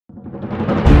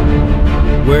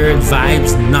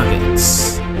Wordvibes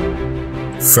Nuggets.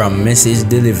 From message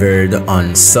delivered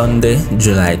on Sunday,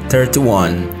 July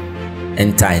 31,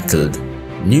 entitled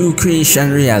New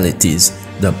Creation Realities,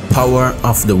 The Power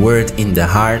of the Word in the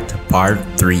Heart, Part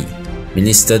 3,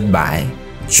 ministered by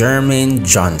Jermaine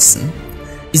Johnson.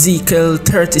 Ezekiel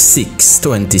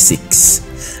 36:26.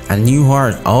 A new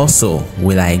heart also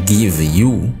will I give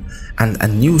you, and a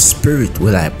new spirit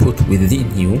will I put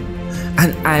within you,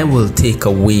 and I will take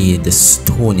away the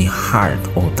stony heart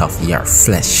out of your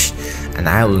flesh, and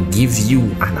I will give you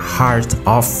an heart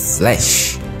of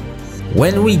flesh.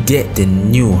 When we get the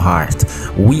new heart,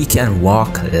 we can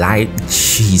walk like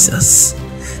Jesus.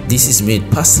 This is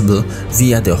made possible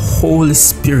via the Holy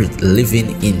Spirit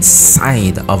living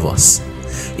inside of us.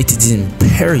 It is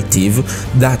imperative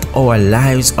that our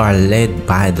lives are led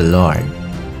by the Lord.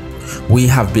 We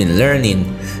have been learning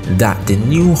that the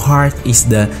new heart is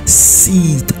the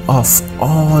seat of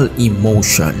all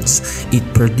emotions. It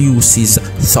produces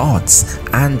thoughts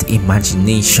and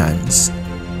imaginations.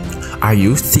 Are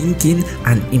you thinking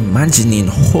and imagining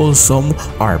wholesome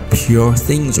or pure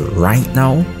things right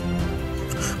now?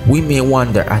 We may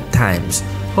wonder at times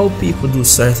how people do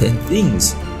certain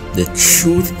things. The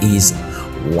truth is,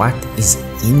 what is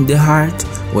in the heart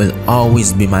will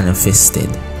always be manifested.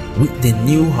 With the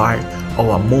new heart,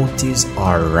 our motives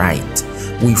are right.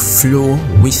 We flow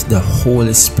with the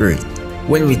Holy Spirit.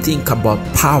 When we think about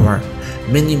power,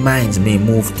 many minds may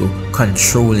move to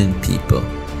controlling people.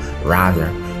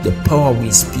 Rather, the power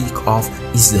we speak of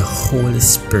is the Holy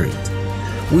Spirit.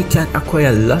 We can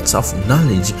acquire lots of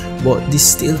knowledge, but this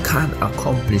still can't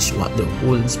accomplish what the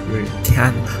Holy Spirit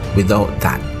can without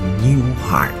that new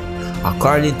heart.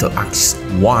 According to Acts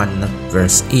 1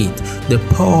 verse 8, the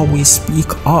power we speak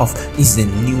of is the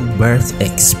new birth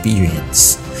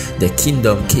experience. The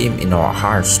kingdom came in our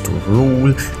hearts to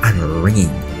rule and reign.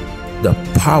 The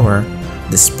power,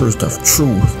 the spirit of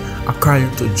truth,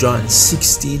 according to John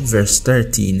 16 verse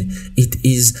 13, it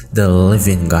is the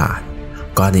living God.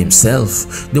 God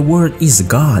himself, the Word is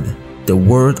God. The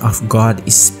Word of God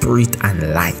is spirit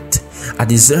and light, a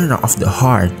discerner of the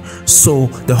heart, so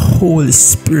the Holy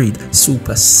Spirit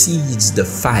supersedes the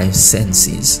five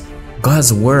senses.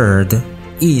 God's Word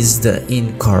is the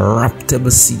incorruptible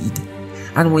seed,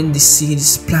 and when the seed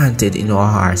is planted in our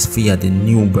hearts via the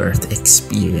new birth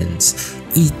experience,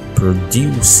 it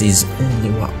produces only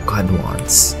what God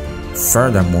wants.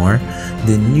 Furthermore,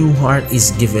 the new heart is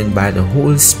given by the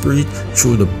Holy Spirit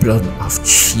through the blood of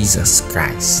Jesus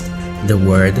Christ. The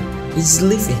Word is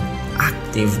living,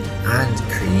 active, and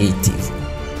creative.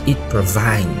 It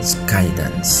provides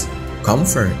guidance,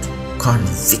 comfort,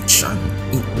 conviction.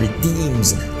 It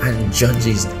redeems and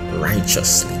judges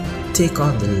righteously. Take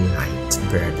on the light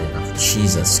burden of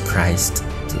Jesus Christ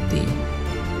today.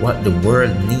 What the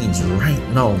world needs right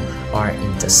now are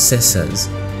intercessors.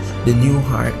 The new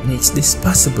heart makes this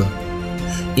possible.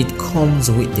 It comes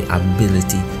with the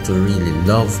ability to really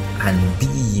love and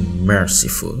be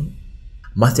merciful.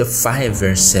 Matthew 5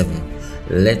 verse 7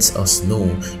 lets us know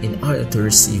in order to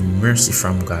receive mercy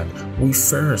from God, we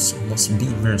first must be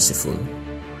merciful.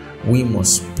 We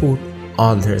must put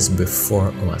others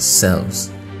before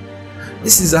ourselves.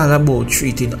 This is all about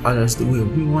treating others the way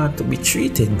we want to be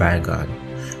treated by God.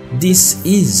 This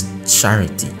is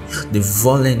charity, the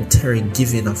voluntary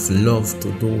giving of love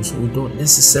to those who don't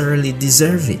necessarily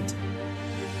deserve it.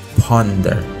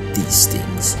 Ponder these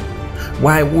things.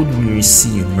 Why would we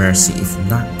receive mercy if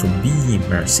not to be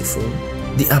merciful?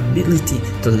 The ability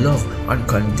to love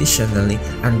unconditionally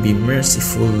and be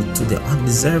merciful to the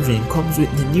undeserving comes with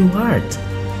the new heart.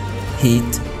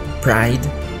 Hate, pride,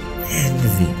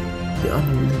 envy, the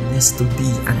unwillingness to be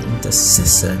an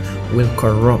intercessor will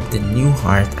corrupt the new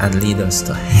heart and lead us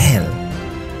to hell.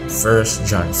 1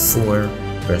 John 4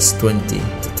 verse 20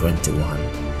 to 21.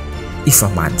 If a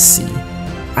man say,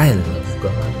 I love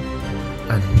God,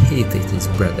 and hated his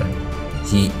brother,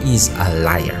 he is a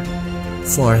liar.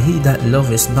 For he that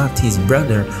loveth not his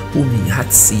brother whom he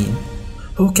hath seen,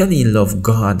 how can he love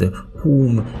God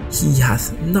whom he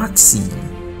hath not seen?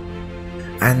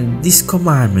 And this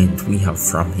commandment we have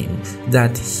from him,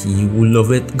 that he who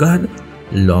loveth God,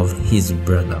 love his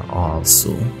brother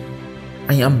also.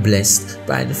 I am blessed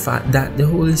by the fact that the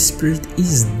Holy Spirit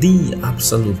is the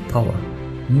absolute power.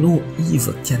 No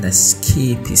evil can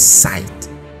escape his sight.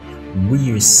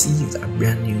 We received a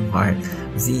brand new heart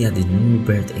via the new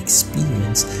birth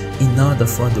experience in order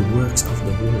for the works of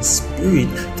the Holy Spirit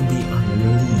to be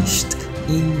unleashed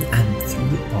in and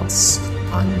through us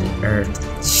on the earth,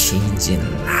 changing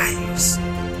lives.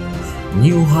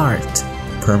 New heart,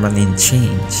 permanent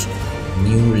change,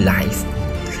 new life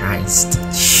in Christ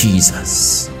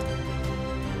Jesus.